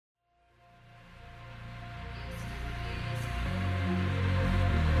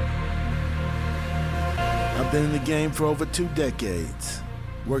Been in the game for over 2 decades,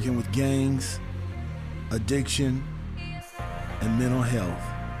 working with gangs, addiction, and mental health.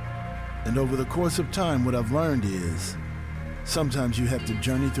 And over the course of time, what I've learned is sometimes you have to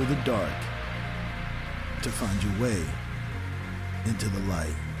journey through the dark to find your way into the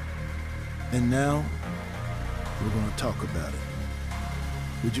light. And now, we're going to talk about it.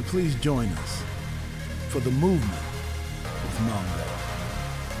 Would you please join us for the movement with Mongo?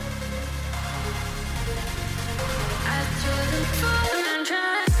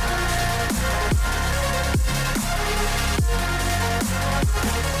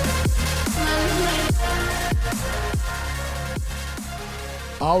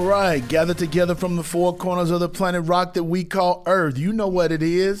 All right, gathered together from the 4 corners of the planet rock that we call Earth. You know what it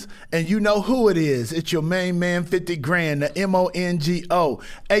is, and you know who it is. It's your main man, 50 Grand, the Mongo,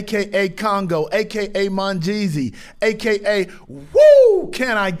 a.k.a. Congo, a.k.a. Monjeezy, a.k.a. Woo!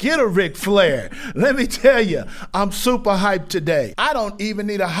 Can I get a Ric Flair? Let me tell you, I'm super hyped today. I don't even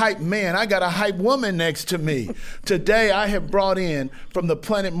need a hype man. I got a hype woman next to me. Today, I have brought in from the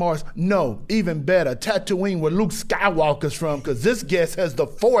planet Mars, no, even better, Tatooine, where Luke Skywalker's from, because this guest has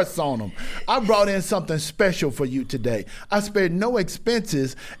the Force on them. I brought in something special for you today. I spared no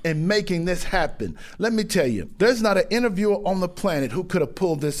expenses in making this happen. Let me tell you, there's not an interviewer on the planet who could have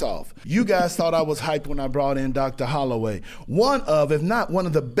pulled this off. You guys thought I was hyped when I brought in Dr. Holloway, one of, if not one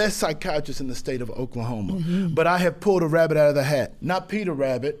of the best psychiatrists in the state of Oklahoma. Mm-hmm. But I have pulled a rabbit out of the hat. Not Peter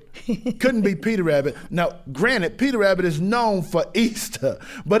Rabbit. Couldn't be Peter Rabbit. Now, granted, Peter Rabbit is known for Easter,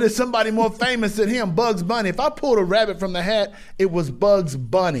 but it's somebody more famous than him, Bugs Bunny. If I pulled a rabbit from the hat, it was Bugs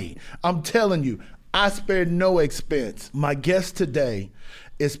Bunny. I'm telling you, I spared no expense. My guest today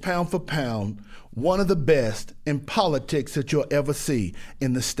is pound for pound one of the best in politics that you'll ever see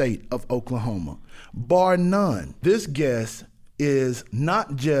in the state of Oklahoma. Bar none. This guest is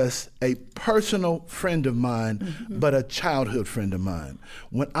not just a personal friend of mine, but a childhood friend of mine.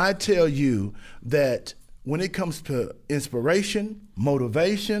 When I tell you that when it comes to inspiration,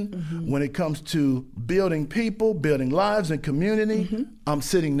 motivation, when it comes to building people, building lives and community, I'm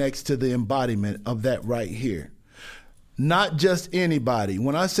sitting next to the embodiment of that right here. Not just anybody.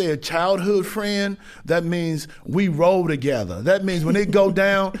 When I say a childhood friend, that means we roll together. That means when it go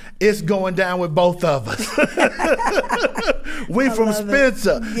down, it's going down with both of us. We from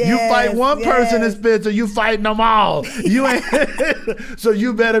Spencer. Yes, you fight one person in Spencer, you fighting them all. You ain't so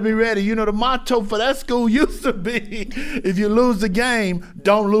you better be ready. You know, the motto for that school used to be, if you lose the game,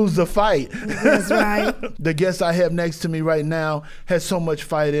 don't lose the fight. That's right. The guest I have next to me right now has so much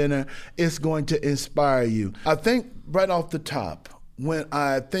fight in her, it's going to inspire you. I think right off the top, when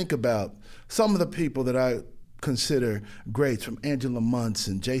I think about some of the people that I consider greats, from Angela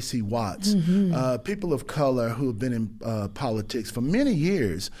Munson, J.C. Watts, people of color who have been in politics for many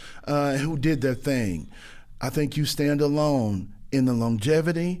years, who did their thing, I think you stand alone in the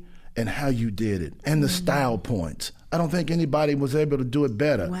longevity and how you did it, and the style points. I don't think anybody was able to do it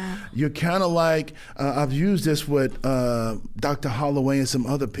better. Wow. You're kind of like, I've used this with Dr. Holloway and some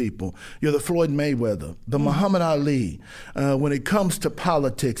other people. You're the Floyd Mayweather, the Muhammad Ali. When it comes to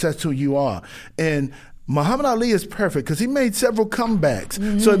politics, that's who you are. And Muhammad Ali is perfect because he made several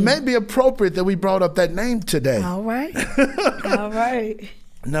comebacks. So it may be appropriate that we brought up that name today. All right. All right.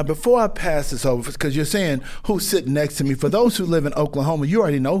 Now, before I pass this over, because you're saying who's sitting next to me, for those who live in Oklahoma, you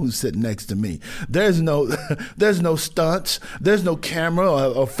already know who's sitting next to me. There's no stunts. There's no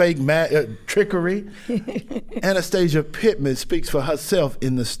camera or fake trickery. Anastasia Pittman speaks for herself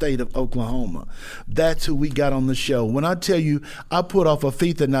in the state of Oklahoma. That's who we got on the show. When I tell you, I put off a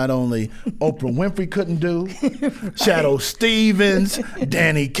feat that not only Oprah Winfrey couldn't do, right. Shadow Stevens,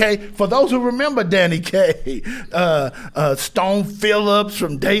 Danny Kaye. For those who remember Danny Kaye, Stone Phillips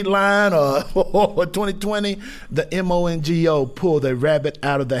from Dateline or 2020, the Mongo pulled a rabbit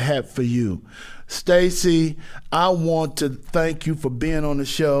out of the hat for you. Stacey, I want to thank you for being on the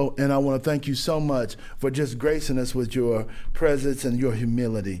show, and I want to thank you so much for just gracing us with your presence and your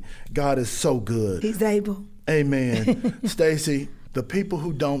humility. God is so good. He's able. Amen. Stacey, the people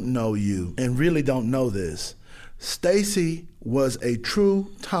who don't know you and really don't know this, Stacey was a true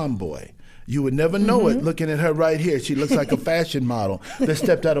tomboy. You would never know it looking at her right here. She looks like a fashion model that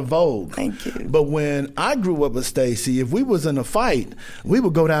stepped out of Vogue. Thank you. But when I grew up with Stacey, if we was in a fight, we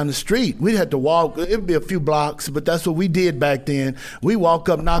would go down the street. We'd have to walk. It would be a few blocks, but that's what we did back then. We walk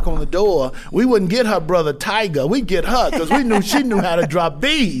up, knock on the door. We wouldn't get her brother Tiger. We'd get her because we knew she knew how to drop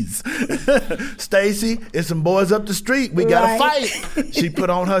bees. Stacey, it's some boys up the street. We got to fight. She put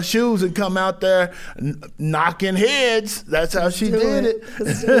on her shoes and come out there knocking heads. That's how she did it.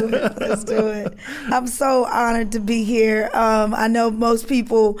 Let's do it. good. I'm so honored to be here. I know most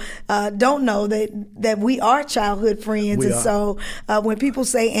people don't know that we are childhood friends. So when people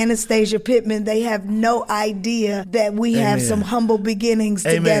say Anastasia Pittman, they have no idea that we have some humble beginnings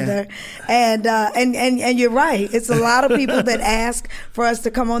together. And you're right. It's a lot of people that ask for us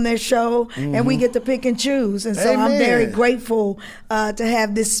to come on their show, and we get to pick and choose. And so I'm very grateful to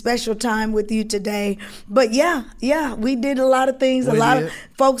have this special time with you today. But yeah, we did a lot of things. A lot of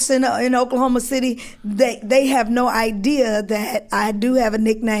folks in Oklahoma City, they have no idea that I do have a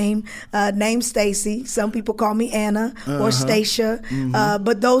nickname named Stacy. Some people call me Anna or Stacia.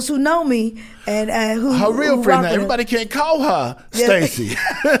 But those who know me and her real friend, everybody can't call her Stacy.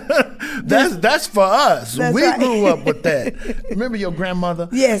 That's for us. We grew up with that. Remember your grandmother?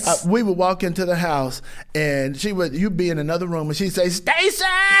 Yes. We would walk into the house and you'd be in another room and she'd say, Stacy!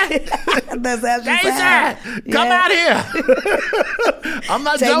 That's how she Stacy! Come out here! I'm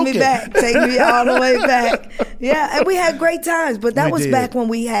not joking. Take me back. Take me all the way back. Yeah, and we had great times, but that was back when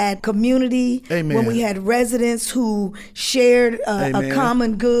we had community, when we had residents who shared a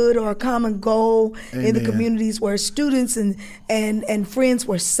common good or a common goal in the communities, where students and friends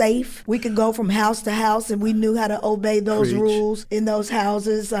were safe. We could go from house to house and we knew how to obey those rules in those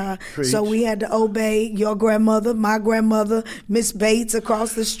houses. So we had to obey your grandmother, my grandmother, Miss Bates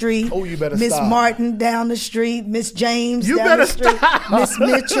across the street. Oh, you better Miss stop. Martin down the street, Miss James down the street, Miss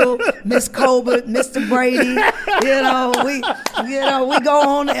Mitchell, Miss Colbert, Mr. Brady. We go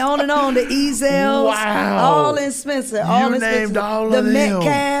on and on. The Ezels, all in Spencer, all in Spencer. The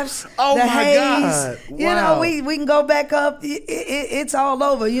Metcalfs, the Hayes. God. Wow. We can go back up. It's all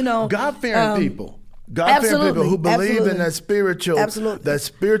over. God-fearing people. God-fearing people who believe in that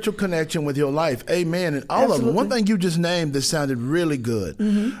spiritual connection with your life. Amen. And all of them. One thing you just named that sounded really good.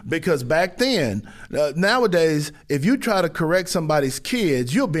 Because back then, nowadays, if you try to correct somebody's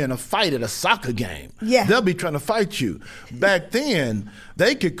kids, you'll be in a fight at a soccer game. Yeah. They'll be trying to fight you. Back then,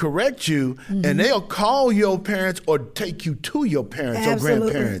 they could correct you and they'll call your parents or take you to your parents or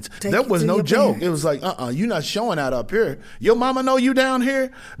grandparents. That was no joke. It was like, you're not showing out up here. Your mama know you down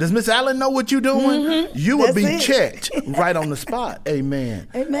here? Does Miss Allen know what you're doing? You would be checked right on the spot. Amen.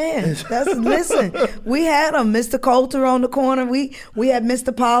 Amen. Listen, we had them. Mr. Coulter on the corner. We had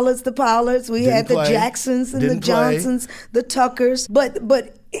Mr. Pollards, the Pollards. We had the Jacksons and the Johnsons, the Tuckers. But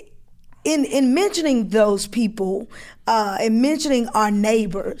in mentioning those people, and mentioning our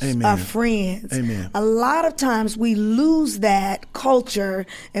neighbors, our friends, a lot of times we lose that culture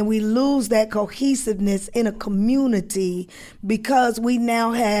and we lose that cohesiveness in a community because we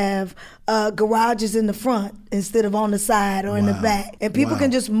now have garages in the front instead of on the side or in the back. And people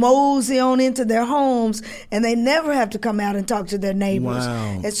can just mosey on into their homes and they never have to come out and talk to their neighbors.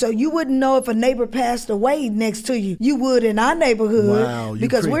 And so you wouldn't know if a neighbor passed away next to you. You would in our neighborhood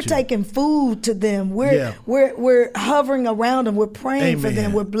because we're taking food to them. We're hovering around them. We're praying for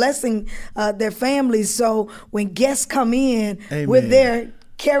them. We're blessing their families. So when guests come in, we're there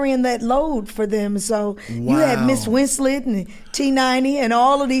carrying that load for them. So you had Miss Winslet and T90 and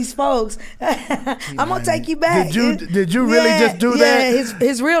all of these folks. I'm gonna take you back. Did you really just do that? Yeah,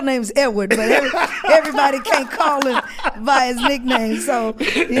 his real name's Edward, but everybody can't call him by his nickname. So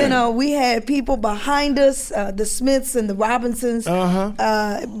we had people behind us, the Smiths and the Robinsons.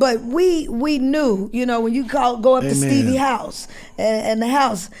 But we knew, when you go up to Stevie House and the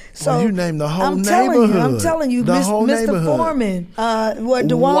house. So you named the whole neighborhood. I'm telling you, Mr. Foreman,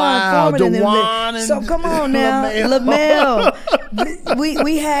 Dewan Foreman. So come on now, LaMelle.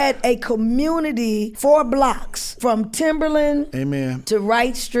 We had a community 4 blocks from Timberland to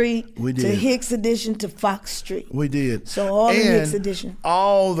Wright Street to Hicks Addition to Fox Street. We did. So all in Hicks Addition.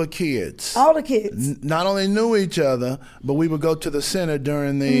 All the kids not only knew each other, but we would go to the center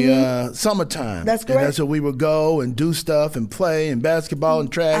during the summertime. That's correct. And that's where we would go and do stuff and play and basketball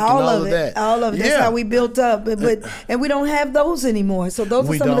and track and all of that. All of it. That's how we built up. And we don't have those anymore. So those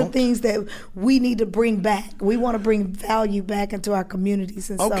are some of the things that we need to bring back. We want to bring value back into our communities.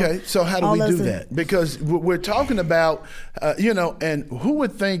 And so how do we do that? Because we're talking about, and who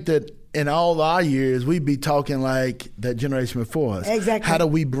would think that in all our years, we'd be talking like that generation before us. Exactly. How do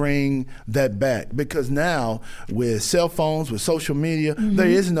we bring that back? Because now with cell phones, with social media, there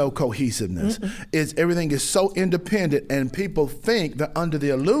is no cohesiveness. Everything is so independent, and people think they're under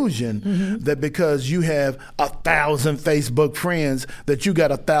the illusion that because you have 1,000 Facebook friends that you got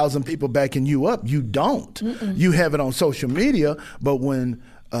 1,000 people backing you up. You don't. You have it on social media, but when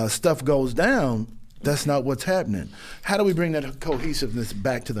stuff goes down, that's not what's happening. How do we bring that cohesiveness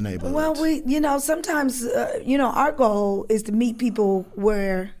back to the neighborhood? Well, sometimes, our goal is to meet people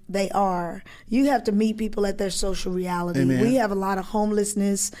where they are. You have to meet people at their social reality. Amen. We have a lot of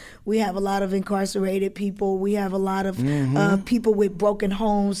homelessness. We have a lot of incarcerated people. We have a lot of people with broken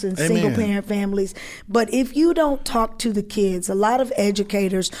homes and single parent families. But if you don't talk to the kids, a lot of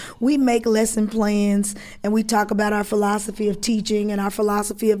educators, we make lesson plans and we talk about our philosophy of teaching and our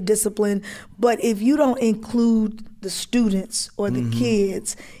philosophy of discipline. But if you don't include the students or the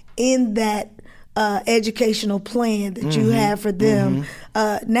kids in that educational plan that you have for them.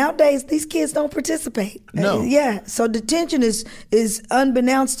 Nowadays, these kids don't participate. No. So detention is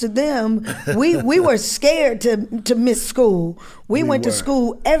unbeknownst to them. We were scared to miss school. We went to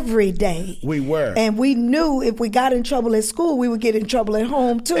school every day. We were. And we knew if we got in trouble at school, we would get in trouble at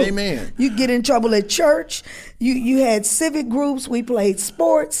home too. Amen. You get in trouble at church. You had civic groups. We played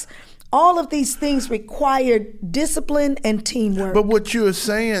sports. All of these things required discipline and teamwork. But what you're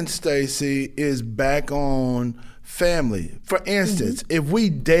saying, Stacey, is back on family. For instance, if we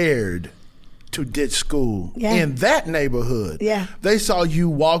dared to ditch school in that neighborhood, they saw you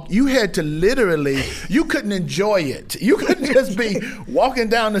walk, you had to literally, you couldn't enjoy it. You couldn't just be walking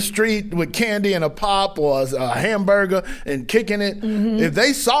down the street with candy and a pop or a hamburger and kicking it. If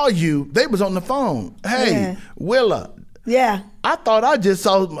they saw you, they was on the phone. Hey, Willa. I thought I just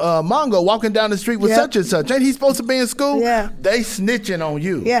saw Mongo walking down the street with such and such. Ain't he supposed to be in school? They snitching on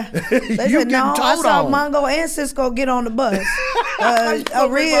you. They said, no, I saw Mongo and Cisco get on the bus.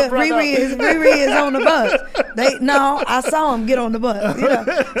 Riri is on the bus. No, I saw him get on the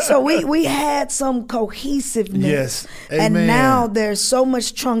bus. So we had some cohesiveness. And now there's so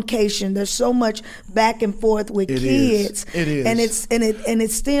much truncation. There's so much back and forth with kids. It is. And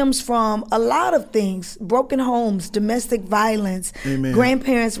it stems from a lot of things: broken homes, domestic violence.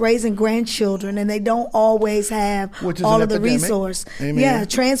 Grandparents raising grandchildren, and they don't always have all of the resource.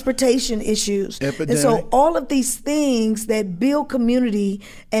 Transportation issues. And so all of these things that build community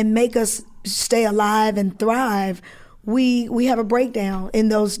and make us stay alive and thrive, we have a breakdown in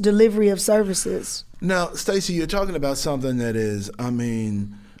those delivery of services. Now, Stacey, you're talking about something that is,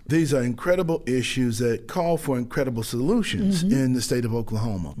 these are incredible issues that call for incredible solutions in the state of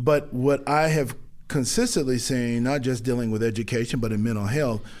Oklahoma. But what I have consistently saying, not just dealing with education, but in mental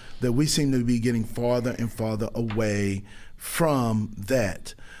health, that we seem to be getting farther and farther away from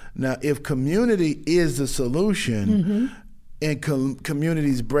that. Now, if community is the solution and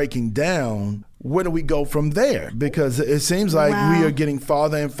communities breaking down, where do we go from there? Because it seems like we are getting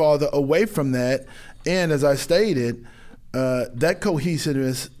farther and farther away from that. And as I stated, that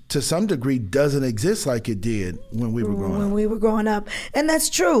cohesiveness to some degree doesn't exist like it did when we were growing up. When we were growing up. And that's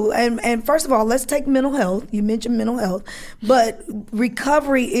true. And first of all, let's take mental health. You mentioned mental health. But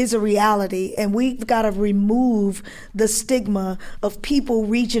recovery is a reality, and we've got to remove the stigma of people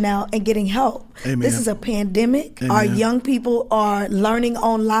reaching out and getting help. This is a pandemic. Our young people are learning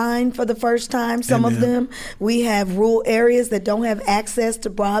online for the first time, some of them. We have rural areas that don't have access to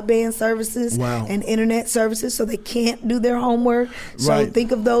broadband services and internet services, so they can't do their homework. So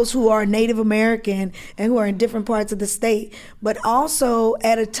think of those who are Native American and who are in different parts of the state, but also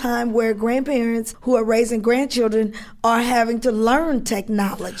at a time where grandparents who are raising grandchildren are having to learn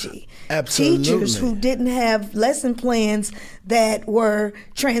technology. Absolutely. Teachers who didn't have lesson plans that were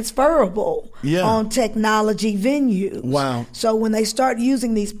transferable on technology venues. So when they start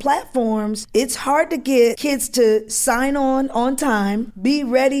using these platforms, it's hard to get kids to sign on time, be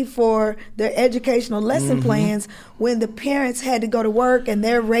ready for their educational lesson plans when the parents had to go to work and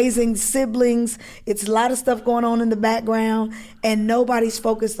they're raising siblings. It's a lot of stuff going on in the background, and nobody's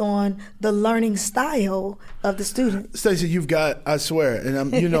focused on the learning style of the student. Stacey, you've got, I swear,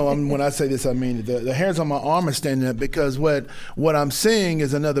 and when I say this, I mean it, the hairs on my arm are standing up, because what I'm seeing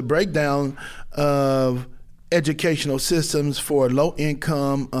is another breakdown of educational systems for low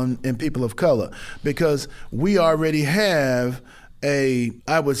income and people of color, because we already have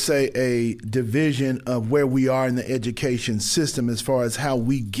I would say a division of where we are in the education system as far as how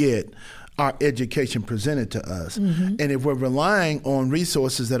we get our education presented to us. And if we're relying on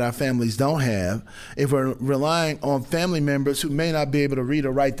resources that our families don't have, if we're relying on family members who may not be able to read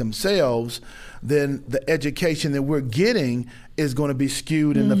or write themselves, then the education that we're getting is going to be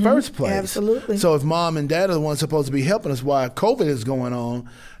skewed in the first place. Absolutely. So if mom and dad are the ones supposed to be helping us while COVID is going on,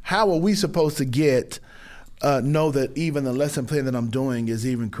 how are we supposed to know that even the lesson plan that I'm doing is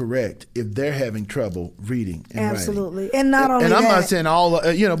even correct if they're having trouble reading and Absolutely. writing? And not only that. And I'm not saying all,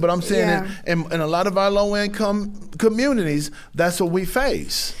 but I'm saying in a lot of our low-income communities, that's what we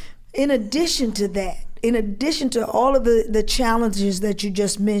face. In addition to that, in addition to all of the challenges that you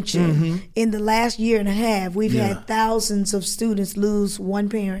just mentioned, in the last year and a half, we've had thousands of students lose one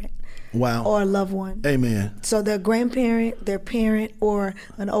parent. Wow. or a loved one. Amen. So their grandparent, their parent, or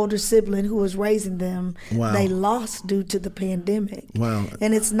an older sibling who was raising them, Wow. they lost due to the pandemic. Wow.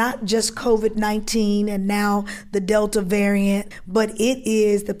 And it's not just COVID-19 and now the Delta variant, but it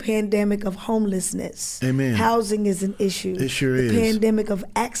is the pandemic of homelessness. Amen. Housing is an issue. It sure the is. Pandemic of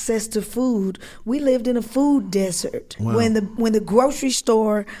access to food. We lived in a food desert. Wow. When the grocery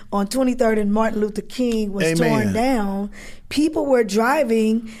store on 23rd and Martin Luther King was Amen. torn down, people were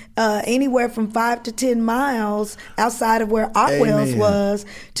driving anywhere from 5 to 10 miles outside of where Otwell's Amen. was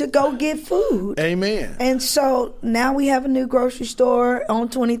to go get food. Amen. And so now we have a new grocery store on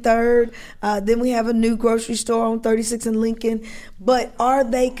 23rd. Then we have a new grocery store on 36th and Lincoln. But are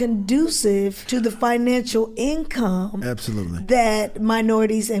they conducive to the financial income Absolutely. that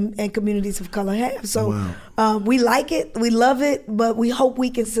minorities and communities of color have? So Wow. we like it, we love it, but we hope we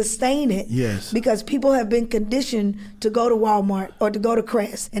can sustain it. Yes. Because people have been conditioned to go to Walmart or to go to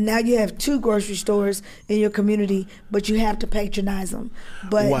Crest. And now you have 2 grocery stores in your community, but you have to patronize them.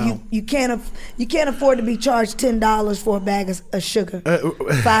 But Wow. you can't afford to be charged $10 for a bag of sugar,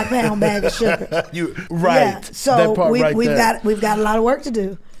 5-pound bag of sugar. Right. Yeah. So That part right we've there. got a lot of work to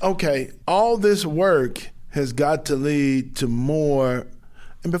do. Okay, all this work has got to lead to more,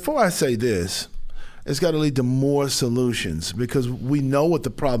 and before I say this, it's got to lead to more solutions because we know what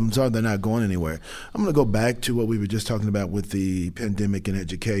the problems are. They're not going anywhere. I'm going to go back to what we were just talking about with the pandemic and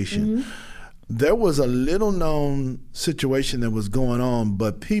education. Mm-hmm. There was a little known situation that was going on,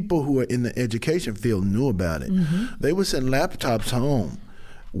 but people who are in the education field knew about it. Mm-hmm. They would send laptops home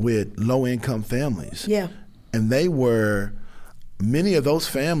with low income families. Yeah. And many of those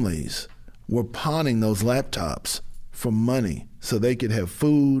families were pawning those laptops for money so they could have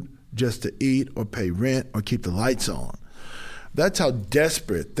food just to eat or pay rent or keep the lights on. That's how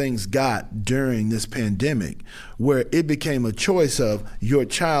desperate things got during this pandemic, where it became a choice of your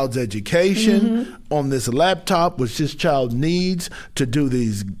child's education on this laptop, which this child needs to do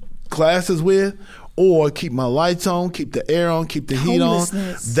these classes with, or keep my lights on, keep the air on, keep the heat on.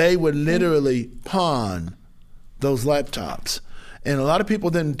 They would literally pawn those laptops. And a lot of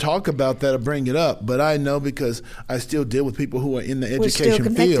people didn't talk about that or bring it up, but I know because I still deal with people who are in the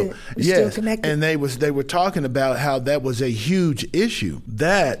education field. Yes, still connected. And they were talking about how that was a huge issue.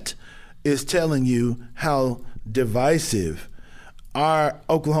 That is telling you how divisive our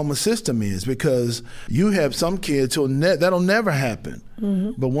Oklahoma system is, because you have some kids who that'll never happen.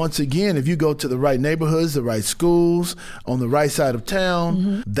 Mm-hmm. But once again, if you go to the right neighborhoods, the right schools, on the right side of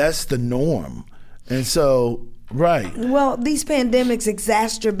town, that's the norm. And so, right. Well, these pandemics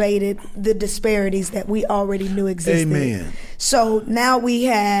exacerbated the disparities that we already knew existed. Amen. So now we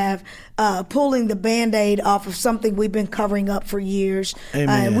have pulling the Band-Aid off of something we've been covering up for years.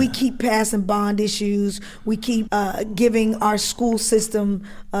 Amen. We keep passing bond issues. We keep giving our school system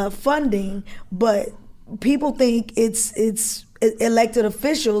funding, but people think it's elected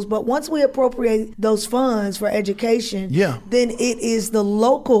officials, but once we appropriate those funds for education, then it is the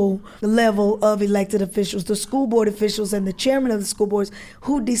local level of elected officials, the school board officials and the chairman of the school boards,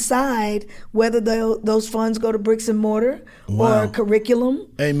 who decide whether those funds go to bricks and mortar or curriculum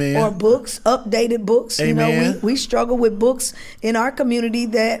or books, updated books. Amen. You know, we struggle with books in our community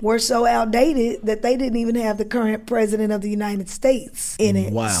that were so outdated that they didn't even have the current president of the United States in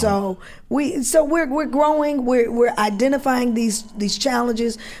it. Wow. So we're growing, we're identifying these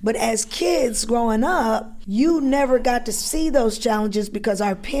challenges, but as kids growing up, you never got to see those challenges because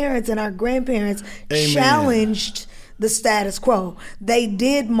our parents and our grandparents challenged the status quo. They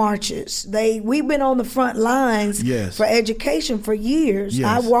did marches. We've been on the front lines for education for years.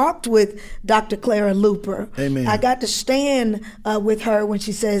 I walked with Dr. Clara Looper. Amen. I got to stand with her when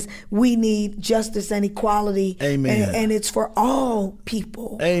she says we need justice and equality. Amen. And it's for all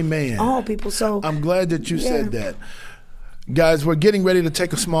people. Amen. All people. So I'm glad that you said that. Guys, we're getting ready to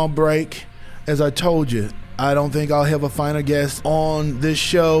take a small break. As I told you, I don't think I'll have a final guest on this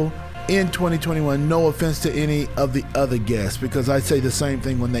show in 2021. No offense to any of the other guests, because I say the same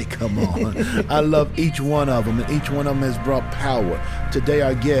thing when they come on. I love each one of them, and each one of them has brought power. Today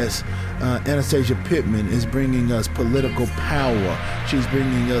our guest, Anastasia Pittman, is bringing us political power. She's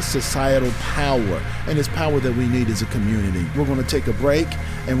bringing us societal power, and it's power that we need as a community. We're going to take a break,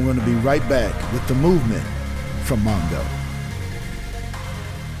 and we're going to be right back with the movement from Mongo.